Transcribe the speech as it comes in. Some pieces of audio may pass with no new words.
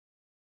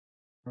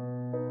My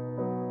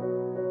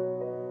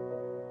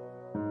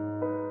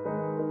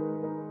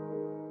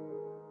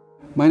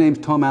name's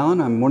Tom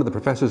Allen. I'm one of the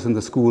professors in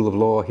the School of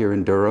Law here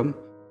in Durham.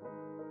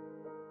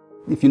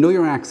 If you know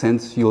your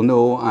accents, you'll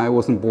know I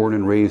wasn't born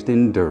and raised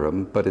in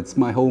Durham, but it's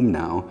my home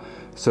now.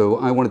 So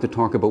I wanted to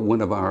talk about one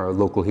of our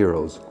local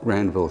heroes,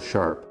 Granville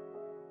Sharp.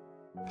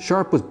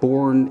 Sharp was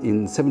born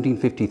in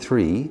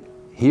 1753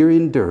 here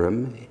in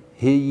Durham.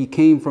 He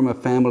came from a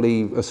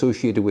family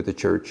associated with the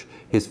church.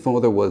 His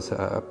father was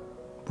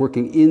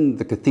working in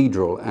the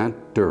cathedral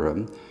at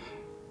Durham,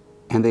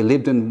 and they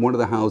lived in one of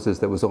the houses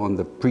that was on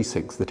the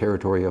precincts, the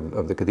territory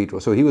of the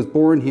cathedral. So he was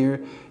born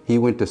here, he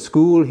went to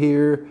school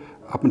here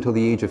up until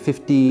the age of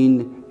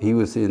 15. He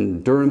was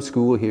in Durham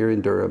School here in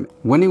Durham.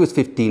 When he was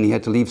 15, he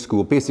had to leave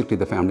school. Basically,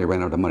 the family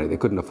ran out of money. They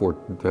couldn't afford,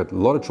 a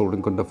lot of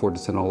children couldn't afford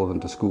to send all of them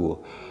to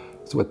school.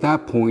 So at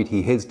that point,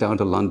 he heads down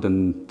to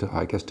London,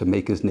 I guess, to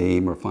make his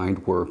name or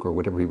find work or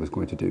whatever he was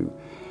going to do.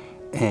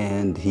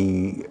 And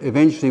he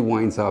eventually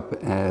winds up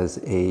as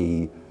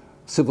a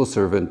civil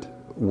servant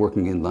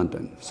working in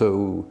London.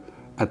 So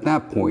at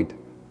that point,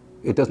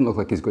 it doesn't look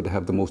like he's going to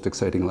have the most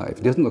exciting life.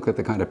 He doesn't look like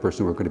the kind of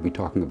person we're going to be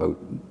talking about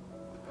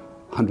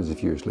hundreds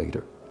of years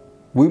later.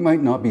 We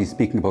might not be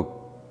speaking about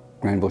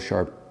Granville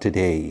Sharp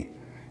today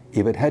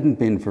if it hadn't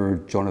been for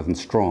Jonathan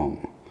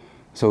Strong.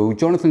 So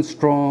Jonathan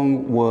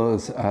Strong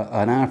was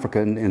an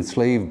African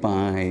enslaved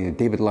by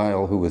David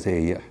Lyle, who was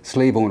a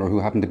slave owner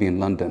who happened to be in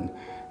London.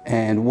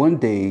 And one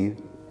day,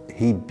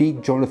 he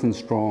beat Jonathan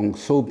Strong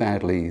so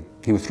badly,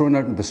 he was thrown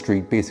out in the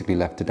street, basically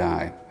left to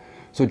die.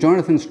 So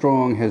Jonathan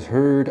Strong has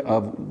heard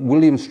of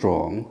William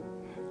Strong,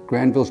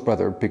 Granville's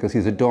brother, because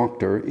he's a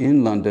doctor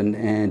in London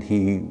and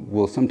he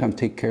will sometimes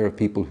take care of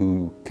people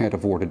who can't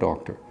afford a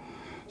doctor.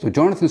 So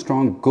Jonathan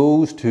Strong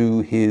goes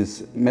to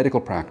his medical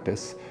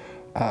practice.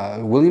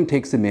 William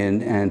takes him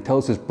in and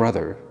tells his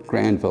brother,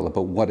 Granville,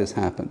 about what has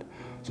happened.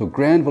 So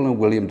Granville and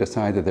William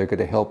decide that they're going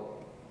to help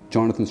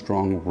Jonathan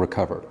Strong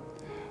recover.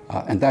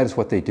 And that is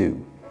what they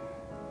do.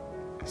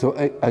 So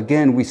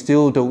again, we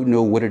still don't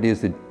know what it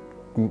is that,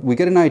 we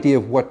get an idea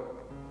of what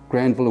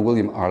Granville and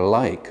William are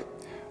like,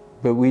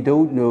 but we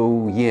don't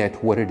know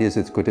yet what it is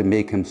that's going to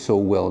make him so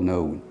well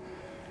known.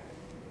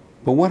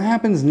 But what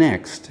happens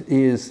next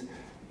is,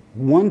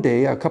 one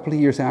day, a couple of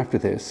years after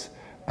this,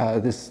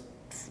 this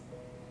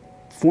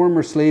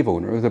former slave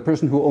owner, the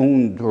person who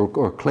owned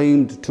or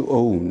claimed to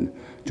own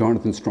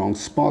Jonathan Strong,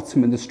 spots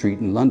him in the street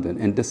in London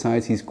and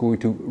decides he's going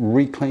to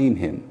reclaim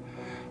him.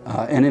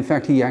 And in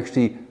fact, he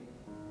actually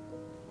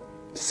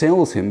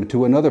sells him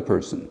to another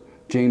person,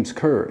 James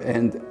Kerr,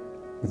 and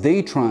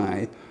they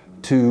try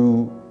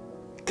to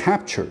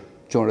capture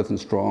Jonathan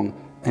Strong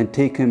and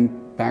take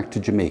him back to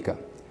Jamaica.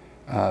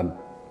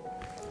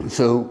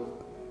 So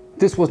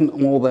this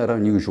wasn't all that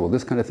unusual.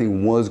 This kind of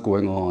thing was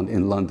going on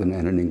in London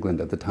and in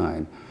England at the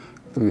time.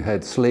 We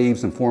had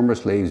slaves and former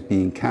slaves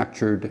being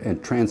captured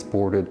and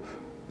transported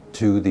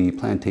to the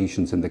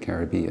plantations in the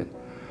Caribbean.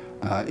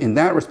 In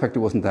that respect, it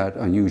wasn't that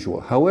unusual.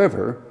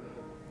 However,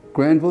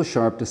 Granville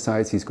Sharp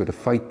decides he's going to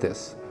fight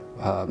this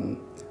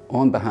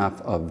on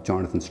behalf of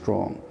Jonathan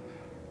Strong.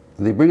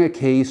 They bring a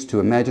case to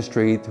a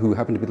magistrate who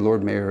happened to be the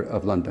Lord Mayor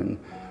of London,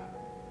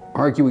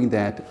 arguing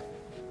that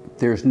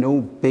there's no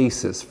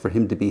basis for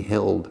him to be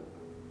held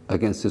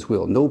against his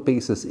will, no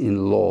basis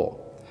in law.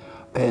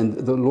 And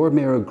the Lord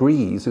Mayor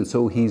agrees, and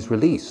so he's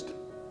released.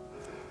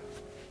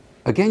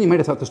 Again, you might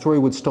have thought the story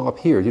would stop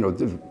here. You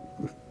know,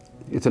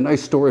 it's a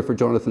nice story for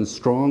Jonathan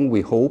Strong,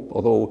 we hope,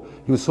 although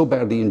he was so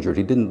badly injured,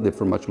 he didn't live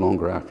for much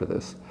longer after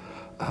this.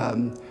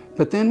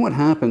 But then what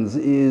happens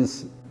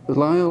is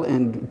Lyle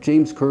and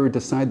James Kerr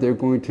decide they're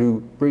going to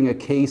bring a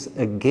case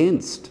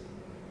against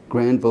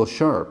Granville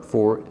Sharp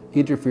for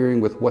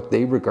interfering with what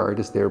they regard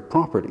as their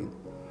property.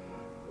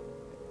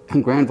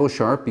 And Granville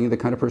Sharp, being the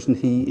kind of person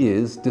he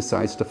is,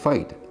 decides to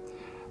fight.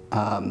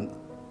 And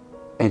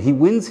he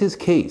wins his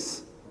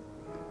case.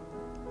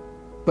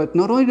 But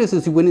not only does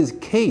he win his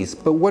case,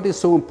 but what is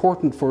so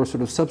important for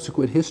sort of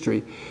subsequent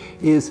history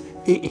is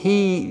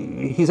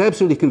he's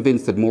absolutely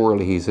convinced that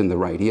morally he's in the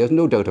right. He has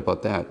no doubt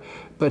about that.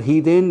 But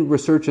he then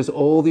researches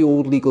all the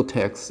old legal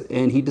texts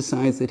and he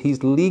decides that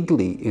he's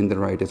legally in the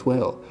right as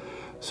well.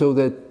 So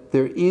that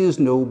there is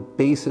no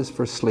basis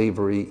for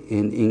slavery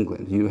in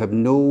England. You have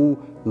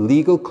no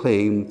legal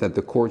claim that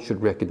the court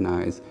should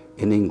recognize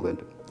in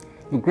England.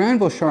 Now,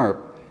 Granville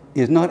Sharp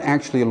is not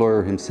actually a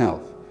lawyer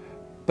himself,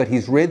 but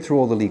he's read through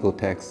all the legal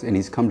texts and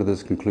he's come to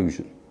this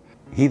conclusion.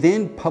 He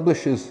then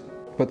publishes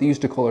what they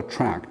used to call a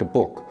tract, a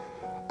book,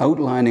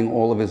 outlining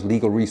all of his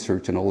legal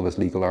research and all of his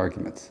legal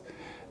arguments.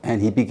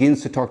 And he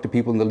begins to talk to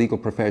people in the legal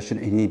profession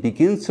and he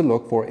begins to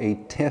look for a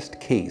test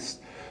case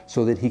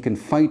so that he can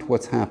fight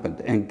what's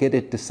happened and get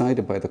it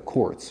decided by the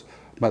courts,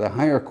 by the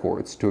higher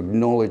courts, to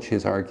acknowledge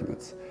his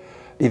arguments.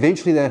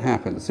 Eventually that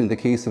happens. In the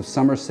case of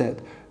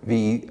Somerset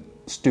v.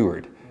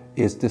 Stewart,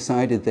 it's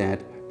decided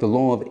that the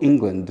law of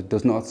England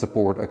does not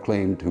support a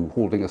claim to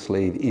holding a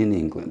slave in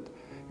England.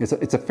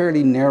 It's a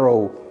fairly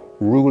narrow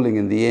ruling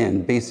in the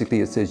end. Basically,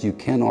 it says you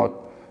cannot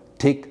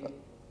take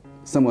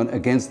someone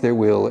against their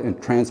will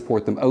and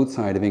transport them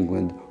outside of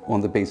England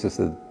on the basis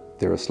that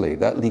they're a slave.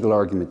 That legal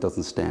argument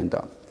doesn't stand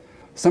up.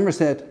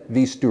 Somerset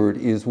v. Stewart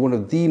is one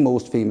of the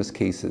most famous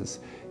cases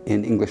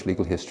in English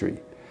legal history.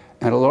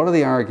 And a lot of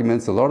the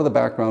arguments, a lot of the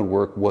background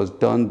work was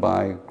done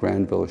by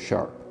Granville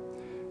Sharp.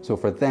 So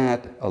for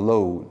that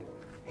alone,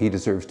 he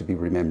deserves to be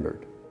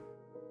remembered.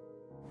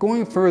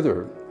 Going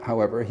further,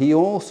 however, he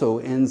also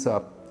ends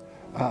up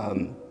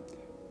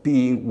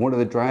being one of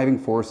the driving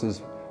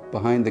forces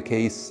behind the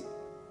case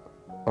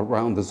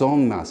around the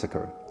Zong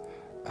massacre.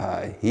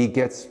 He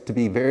gets to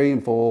be very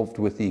involved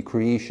with the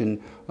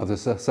creation of the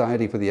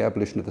Society for the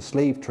Abolition of the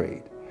Slave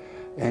Trade.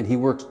 And he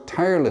works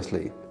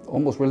tirelessly,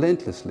 almost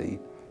relentlessly,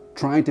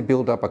 trying to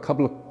build up a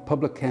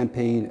public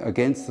campaign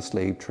against the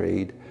slave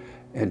trade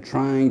and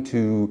trying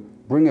to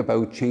bring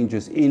about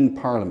changes in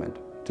Parliament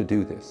to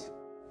do this.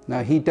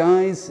 Now, he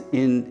dies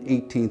in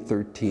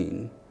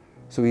 1813,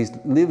 so he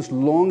lives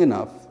long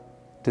enough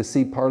to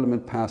see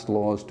Parliament pass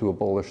laws to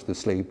abolish the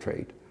slave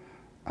trade.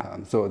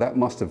 So that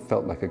must have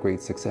felt like a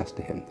great success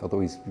to him,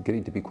 although he's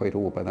getting to be quite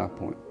old by that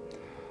point.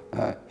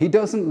 He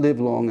doesn't live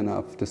long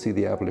enough to see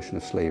the abolition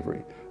of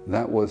slavery.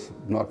 That was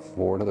not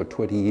for another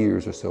 20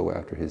 years or so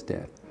after his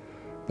death.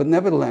 But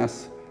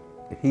nevertheless,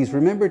 he's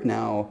remembered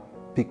now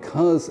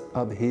because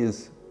of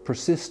his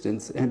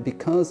persistence and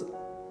because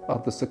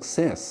of the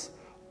success,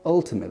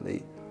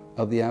 ultimately,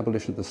 of the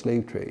abolition of the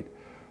slave trade.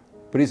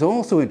 But he's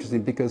also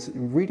interesting because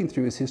reading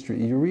through his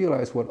history, you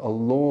realize what a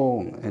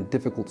long and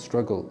difficult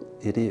struggle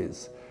it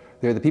is.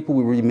 There are the people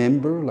we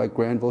remember, like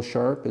Granville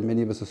Sharp and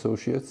many of his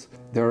associates.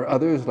 There are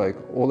others like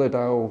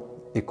Olaudeh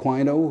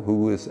Equiano,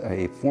 who was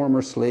a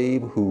former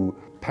slave who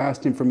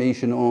passed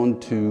information on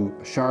to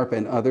Sharp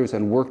and others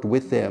and worked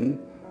with them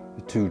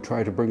to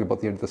try to bring about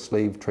the end of the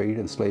slave trade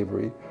and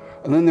slavery.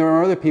 And then there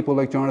are other people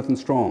like Jonathan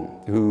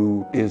Strong,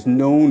 who is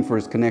known for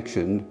his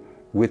connection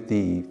with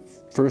the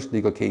first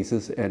legal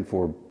cases and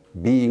for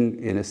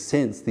being, in a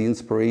sense, the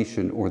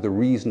inspiration or the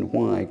reason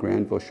why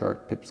Granville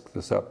Sharp picks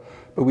this up.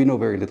 But we know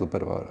very little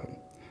bit about him.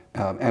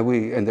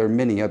 And there are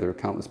many other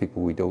countless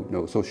people we don't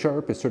know. So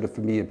Sharp is sort of,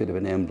 for me, a bit of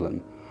an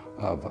emblem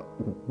of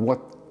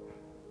what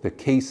the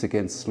case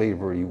against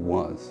slavery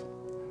was.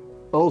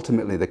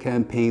 Ultimately, the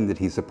campaign that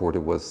he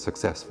supported was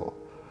successful.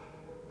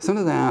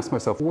 Sometimes I ask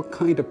myself, what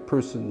kind of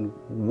person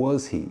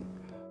was he?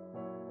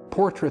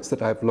 Portraits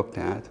that I've looked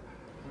at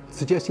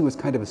suggest he was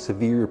kind of a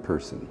severe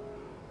person.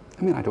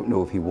 I mean, I don't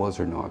know if he was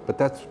or not, but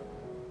that's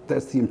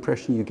the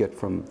impression you get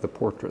from the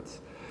portraits.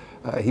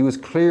 He was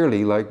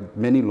clearly, like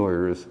many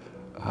lawyers,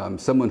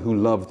 someone who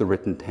loved the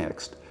written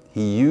text.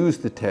 He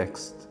used the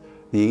text,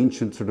 the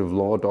ancient sort of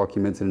law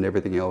documents and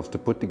everything else to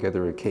put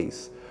together a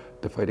case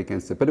to fight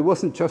against it. But it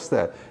wasn't just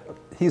that.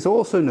 He's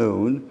also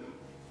known,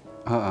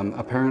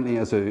 apparently,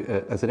 as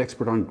an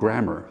expert on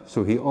grammar.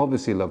 So he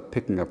obviously loved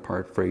picking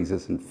apart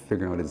phrases and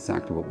figuring out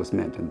exactly what was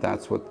meant, and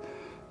that's what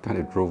kind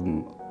of drove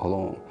him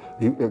along.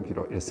 He, in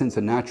a sense,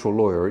 a natural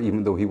lawyer,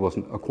 even though he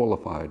wasn't a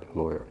qualified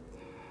lawyer.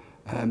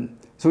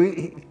 So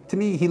to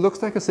me, he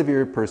looks like a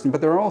severe person,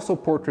 but there are also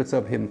portraits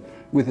of him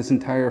with his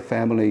entire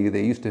family.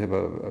 They used to have,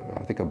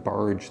 I think, a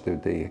barge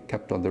that they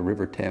kept on the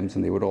River Thames,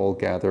 and they would all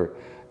gather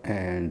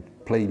and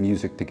play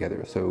music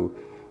together. So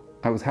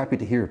I was happy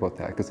to hear about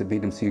that because it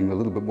made him seem a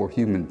little bit more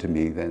human to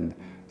me than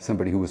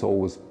somebody who was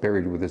always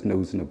buried with his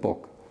nose in a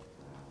book.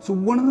 So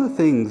one of the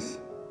things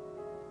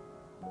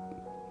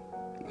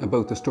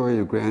about the story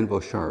of Granville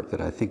Sharp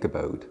that I think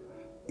about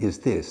is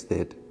this,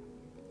 that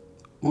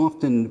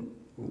often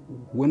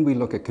when we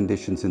look at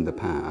conditions in the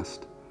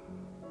past,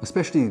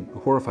 especially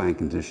horrifying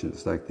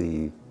conditions like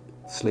the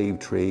slave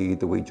trade,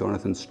 the way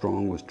Jonathan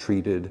Strong was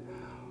treated,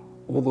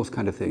 all those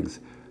kind of things,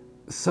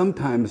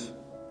 sometimes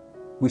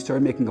we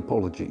start making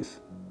apologies.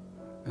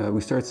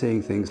 We start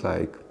saying things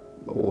like,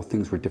 oh,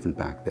 things were different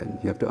back then.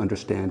 You have to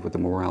understand what the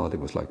morality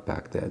was like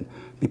back then.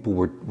 People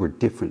were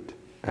different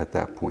at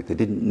that point. They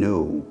didn't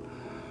know.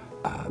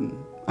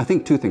 I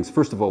think two things.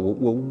 First of all,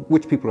 well,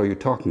 which people are you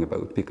talking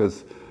about?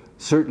 Because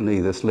certainly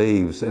the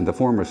slaves and the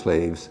former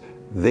slaves,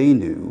 they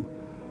knew,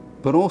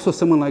 but also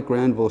someone like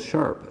Granville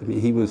Sharp. I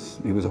mean, he was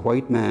a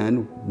white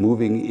man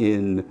moving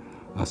in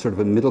a sort of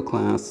a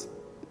middle-class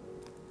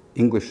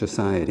English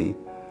society.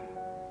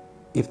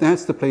 If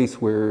that's the place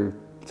where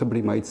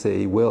somebody might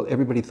say, well,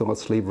 everybody thought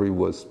slavery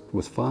was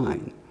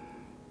fine.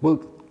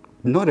 Well,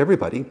 not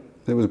everybody.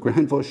 There was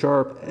Granville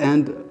Sharp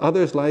and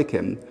others like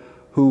him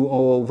who,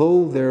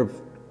 although they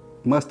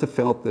must have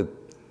felt that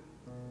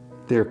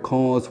their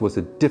cause was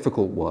a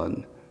difficult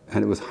one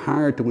and it was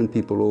hard to win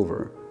people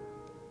over,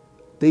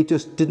 they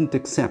just didn't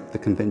accept the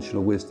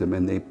conventional wisdom,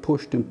 and they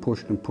pushed and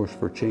pushed and pushed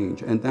for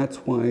change, and that's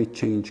why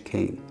change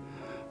came.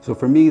 So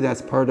for me,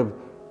 that's part of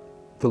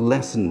the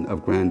lesson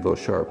of Granville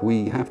Sharp.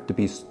 We have to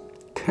be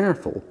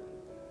careful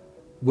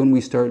when we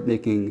start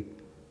making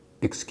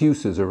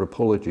excuses or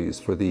apologies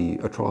for the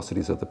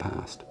atrocities of the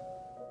past.